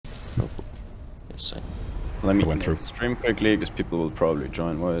Yes, Let me I went through. stream quickly because people will probably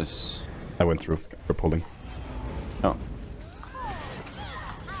join. I went through. We're pulling. Oh.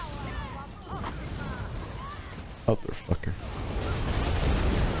 Motherfucker.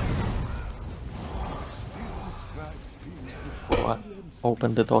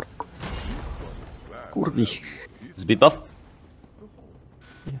 Open the door. Kurvi. Is it buff?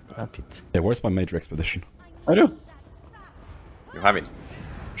 Yeah, wrap it. Yeah, where's my major expedition? I do. You have it.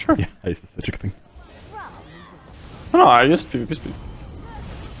 Sure. Yeah, I used the Citric thing. No, I just PvP speed.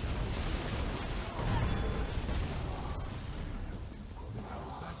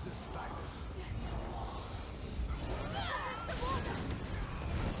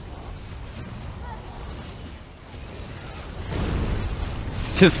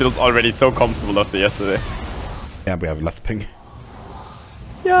 This feels already so comfortable after yesterday. Yeah, we have less ping.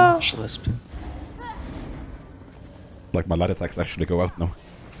 Yeah. Schlepping. Like my light attacks actually go out now.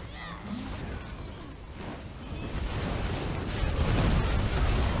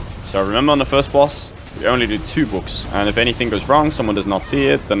 So remember on the first boss, we only do 2 books, and if anything goes wrong, someone does not see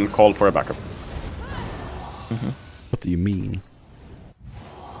it, then call for a backup. What do you mean?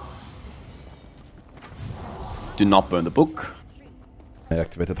 Do not burn the book, I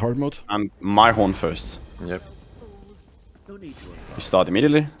activated hard mode. and my horn first. Yep. We start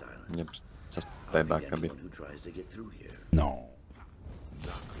immediately. Yep. Just stay back a bit. No.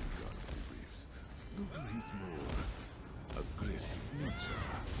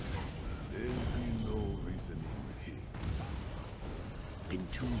 Been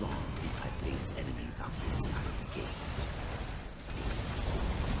too long since I faced enemies on this side of the gate.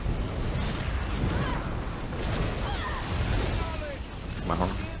 My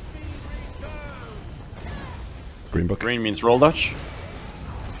horn. Green book. Green means roll dodge.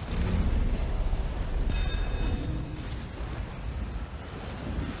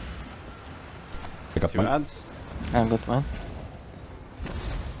 I got 2 mine. ads. I got one.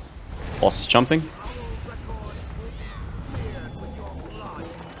 Boss is jumping.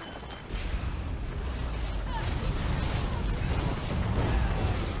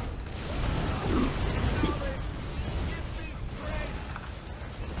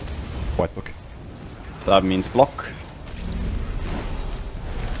 White book. That means block.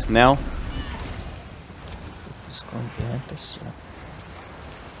 Now. It's going behind us.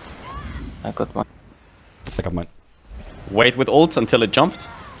 I got one. I got mine. Wait with ult until it jumped.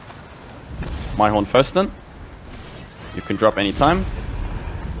 My horn first then. You can drop any time.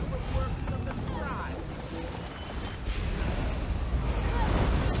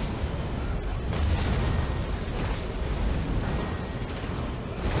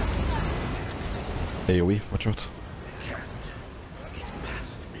 AoE, watch out.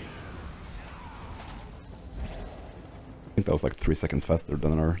 I think that was like 3 seconds faster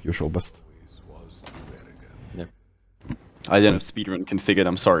than our usual best. Yep. I didn't have speedrun configured,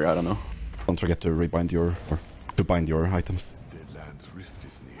 I'm sorry, I don't know. Don't forget to rebind your, or to bind your items.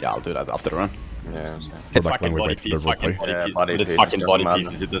 Yeah, I'll do that after the run. Yeah. It's back fucking when we body wait for the piece, fucking roleplay. body Yeah, piece, body but it's piece, fucking doesn't body matter.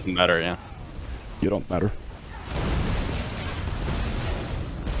 pieces, it doesn't matter, yeah. You don't matter.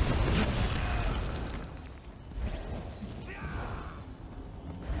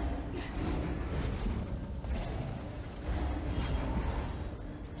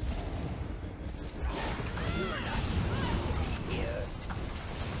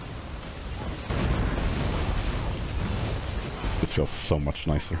 This feels so much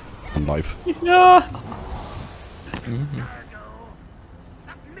nicer on live. Yeah!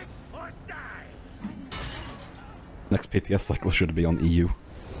 Next PTS cycle should be on EU.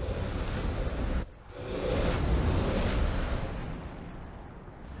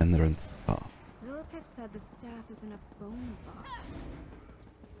 Entrant staff. Zorpif said the staff is in a bone box.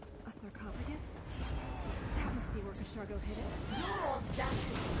 A sarcophagus? That must be where Kashargo hid it.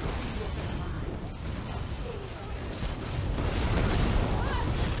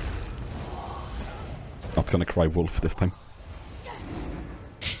 Not gonna cry wolf this time.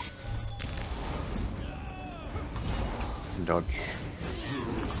 Dodge.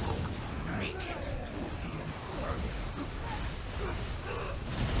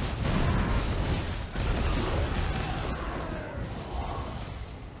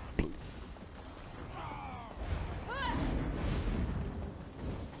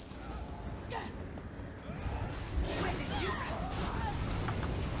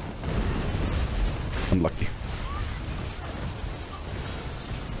 Unlucky.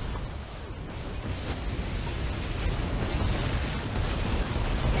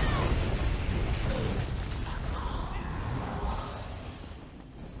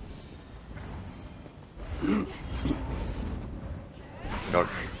 Dodge.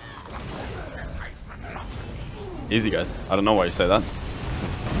 Easy, guys. I don't know why you say that.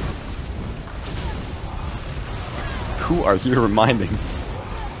 Who are you reminding?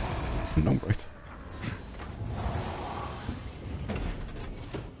 No, right.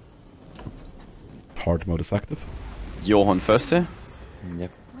 Hard mode is active. Johan first here.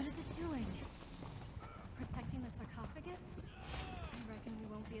 Yep. What is it doing? Protecting the sarcophagus? I reckon we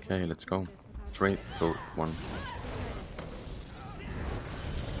won't be able Okay, to let's do go. this without 3, 2, 1.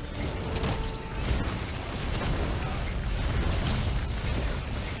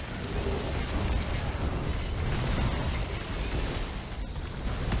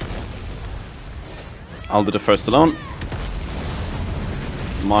 I'll do the first alone.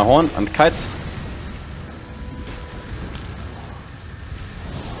 My horn and kite.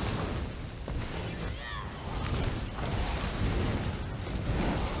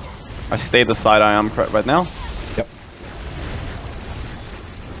 I stay the side I am right now. Yep.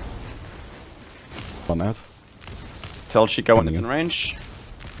 One out. Tell Chica when Coming it's in in. range.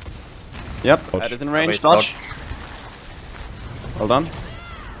 Yep, Dodge. that is in range. Wait, Dodge. Well done.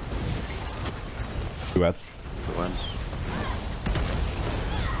 2 ads. 2 ends.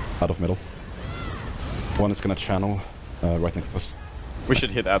 Out of middle. One is gonna channel right next to us. We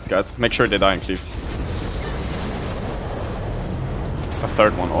should hit ads, guys. Make sure they die in cleave. A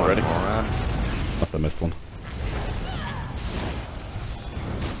third one already. Must have missed one.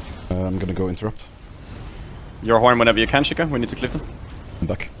 I'm gonna go interrupt. Your horn whenever you can, Chica. We need to clip them. I'm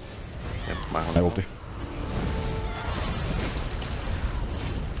back. Yep, my I horn. ulti.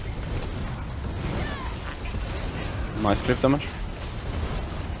 Nice clip damage.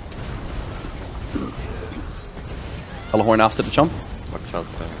 Tell horn after the jump. Watch out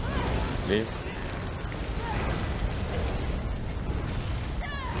leave.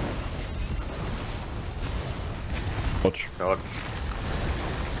 Dodge. Dodge.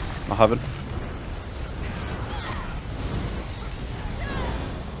 I have it.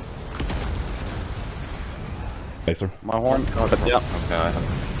 Laser. My horn. But yeah. Okay, I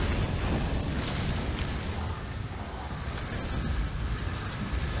have.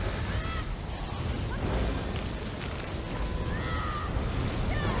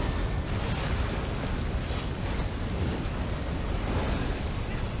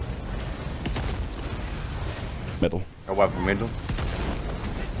 Middle. I went from middle.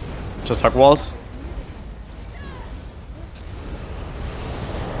 Just hug walls.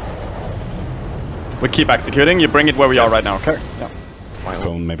 We keep executing. You bring it where we are right now, okay? Yeah. My ult.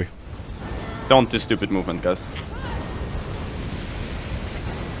 Cone maybe. Don't do stupid movement, guys.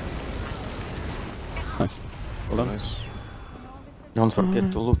 Nice. Well done. Nice. Don't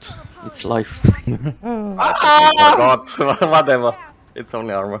forget to loot. It's life. Oh god, whatever. It's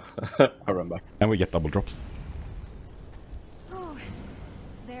only armor. I run back. And we get double drops. Oh,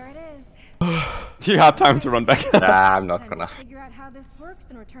 there it is. You have time to run back. Nah, I'm not Time gonna. to figure out how this works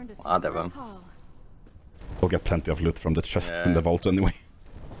and return to Whatever. Scrivener's Hall. We'll get plenty of loot from the chests in Yeah. the vault anyway.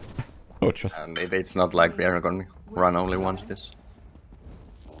 Oh, chest. And it's not like we are gonna run only once this.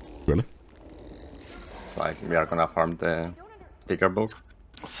 Really? Like we are gonna farm the digger book.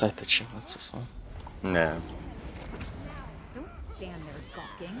 Side achievements as well. Yeah. Don't stand there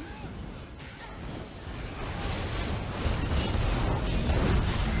gawking.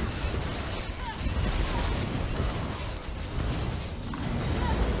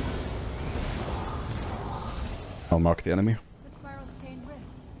 I'll mark the enemy. The spiral stained rift.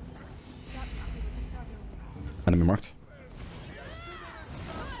 That must be what the Shargo is. Enemy marked.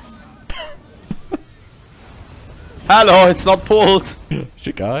 Hello, it's not pulled.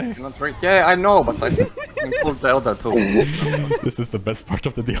 Shikai. Not right. Yeah, I know, but I pulled the other two. This is the best part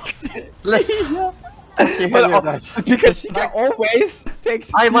of the DLC. Let's fucking hell you guys. Because she always takes.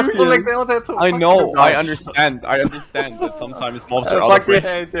 I was serious. pulling the other two. I Fuck know. you I guys. understand. I understand that sometimes mobs I are out of fucking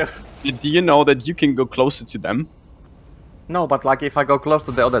range. hate you. Do you know that you can go closer to them? No, but like if I go close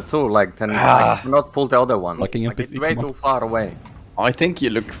to the other two, like then Ah. I cannot pull the other one. Fucking Like, it's NPC, way come on. too far away. I think you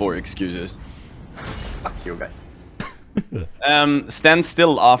look for excuses. Fuck you guys. Stand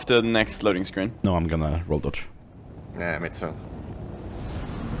still after the next loading screen. No, I'm gonna roll dodge. Yeah, me too.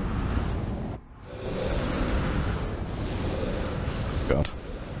 God.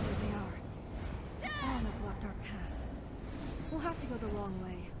 Here they are. Anna blocked our path. We'll have to go the long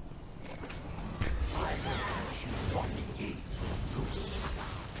way.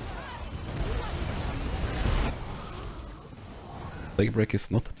 Leg break is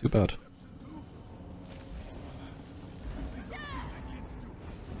not too bad.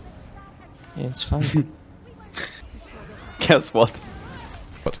 Yeah, it's fine. Guess what?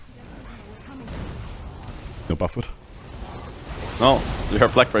 But no buff wood. No, you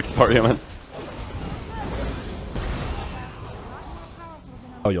heard Black Break story, man.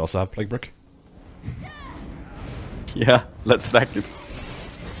 Oh, you also have Plague Brick? Yeah, let's stack it.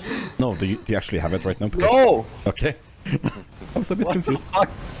 No, do you actually have it right now? Because... No! Okay. I was a bit confused. Fuck?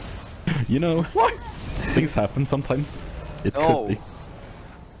 You know, What? things happen sometimes. It No. could be.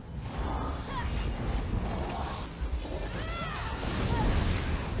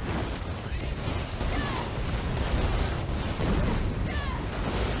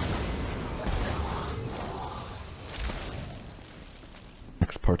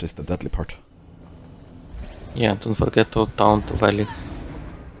 Next part is the deadly part. Yeah, don't forget to taunt Valley.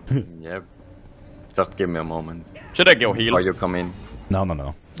 Yep. Just give me a moment. Should I go heal? Before you come in. No. No,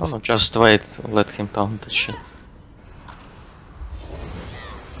 no, just wait, let him taunt the shit.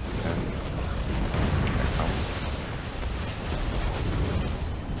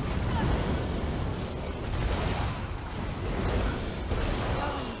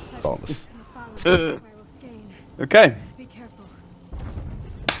 Bonus. Okay. Be careful.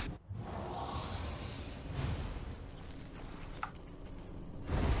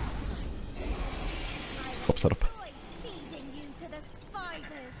 Pops it up. Feeding you to the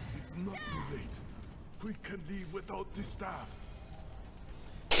spiders. It's not too late. We can leave without the staff.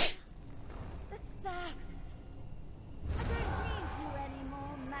 The staff. I don't need you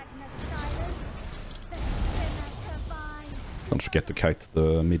anymore, Magnus Stylus. The Scrivener combined. Don't forget to kite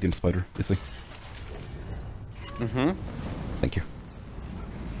the medium spider, Izzy. Mm-hmm. Thank you.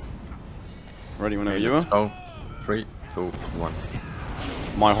 Ready whenever Okay, you let's are. go. 3, 2, 1.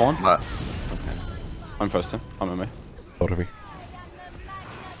 My horn. But I'm first, I'm on me. Out of here.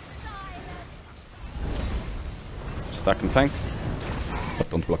 Stack and tank. But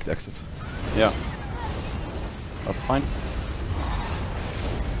don't block the exit. Yeah. That's fine.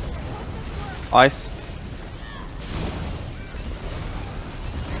 Ice.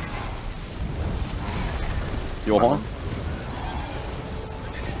 Your horn.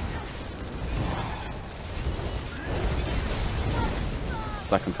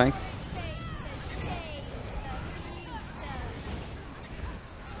 Stack and tank.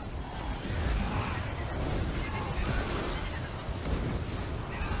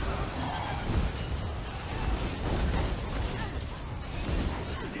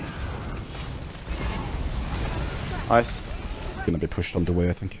 Ice. Gonna be pushed on the way,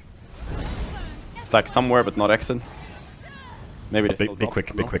 I think. Stack somewhere but not exit. Maybe they still Be drop quick,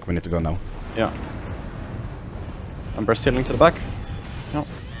 it be now. quick, we need to go now. Yeah. I'm burst healing to the back. No.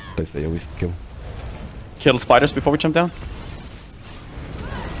 Place the AoE kill. Kill spiders before we jump down.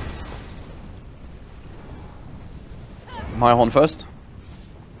 My horn first.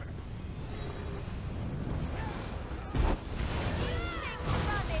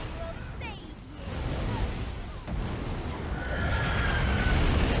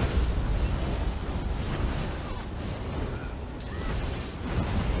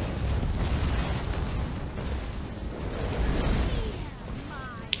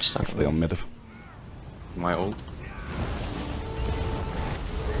 Stuck. Stay on mid. my ult.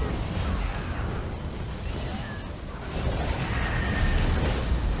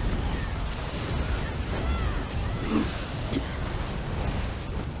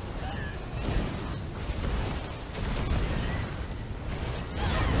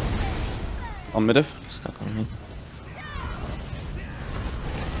 On mid. Stuck on me.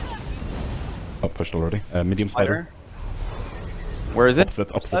 Oh, pushed already. Medium spider. Where is it?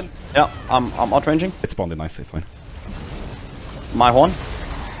 Opposite. Yeah, I'm outranging. It spawned in nice, it's fine. My horn.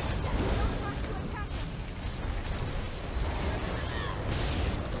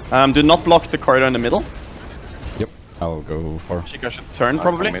 Do not block the corridor in the middle. Yep, I'll go far. Chica should turn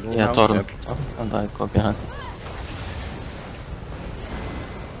probably. Middle Yeah, now, Torn. yep. And I go behind.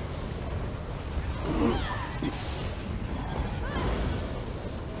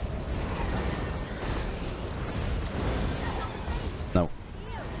 No.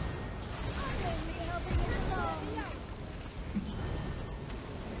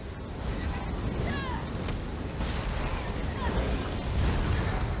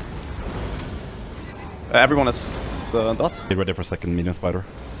 Everyone has the dot. Be ready for second medium spider.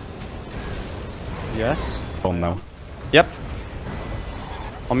 Yes. On now. Yep.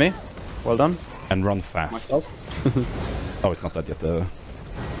 On me. Well done. And run fast. Myself. Oh, it's not dead yet. The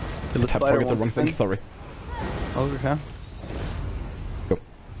Tap spider target the won't wrong thing, defend. sorry. Okay. Go.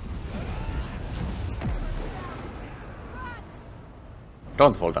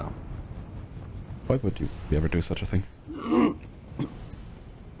 Don't fall down. Why would you ever do such a thing?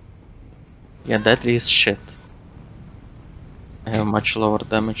 Yeah, deadly is shit. I have much lower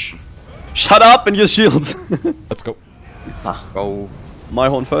damage. Shut up and use shields. Let's go. Go. My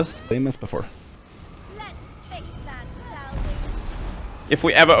horn first. Same as before. Let's face that, shall we? If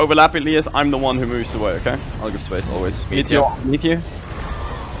we ever overlap, Elias, I'm the one who moves away, okay? I'll give space always. Meet you. Meet you.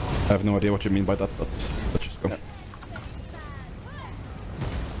 I have no idea what you mean by that, but let's just go. Yeah.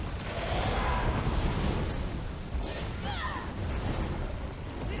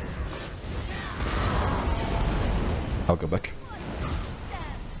 I'll go back.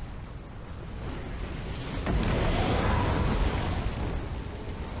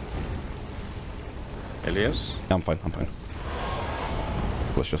 Elias? Yeah, I'm fine, I'm fine.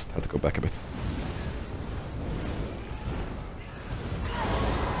 Let's just have to go back a bit.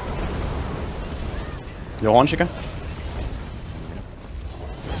 You're on, Chica?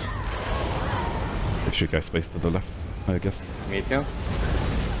 If she guys space to the left, I guess. Meet you?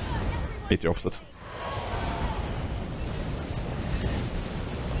 Meet the opposite.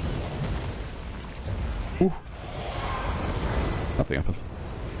 Ooh. Nothing happened.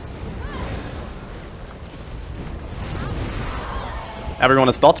 Everyone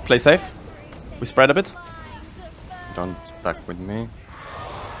is dot, play safe. We spread a bit. Don't stack with me.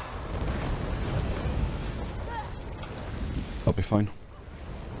 I'll be fine.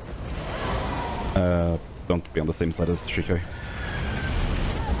 Don't be on the same side as Shikai.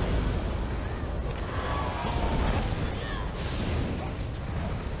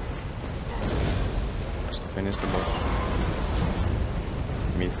 Just finish the boss.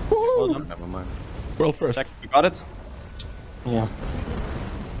 Meet. Well done. Never mind. World first. Check, you got it? Yeah.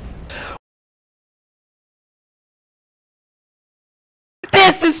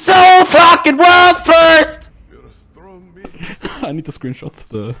 This is so fucking world first! You're a strong man. I need to screenshot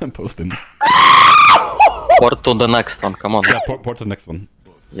the and post in. Port to the next one, come on. Yeah, port the next one.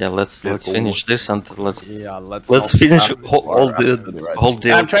 Yeah, let's finish this and let's Yeah, let's finish not- all the Absolutely right. whole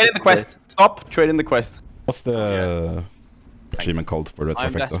deal. I'm trading the quest. Stop trading the quest. What's the achievement called for the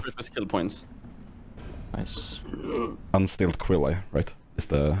I'm trifecta? desperate for skill points. Nice. Unstilled Quill, right? Is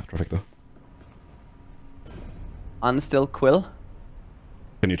the trifecta. Unstill quill.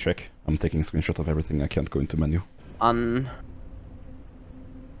 Can you check? I'm taking a screenshot of everything. I can't go into menu.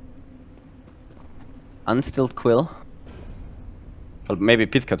 Unstilled quill. Well, maybe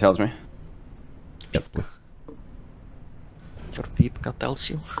Pitka tells me. Yes, please. Your Pipka tells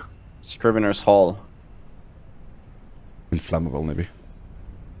you. Scrivener's Hall. Inflammable, maybe.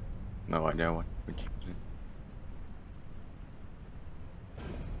 No idea what we keep doing.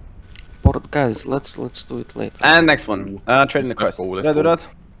 Port guys, let's do it later. And next one. Trading the Let's quest. go, let's Did I do go. that?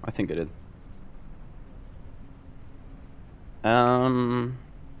 I think I did.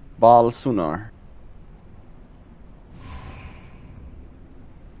 Bal Sunar.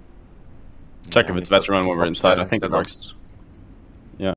 Check if it's better run when we're inside. I think it works.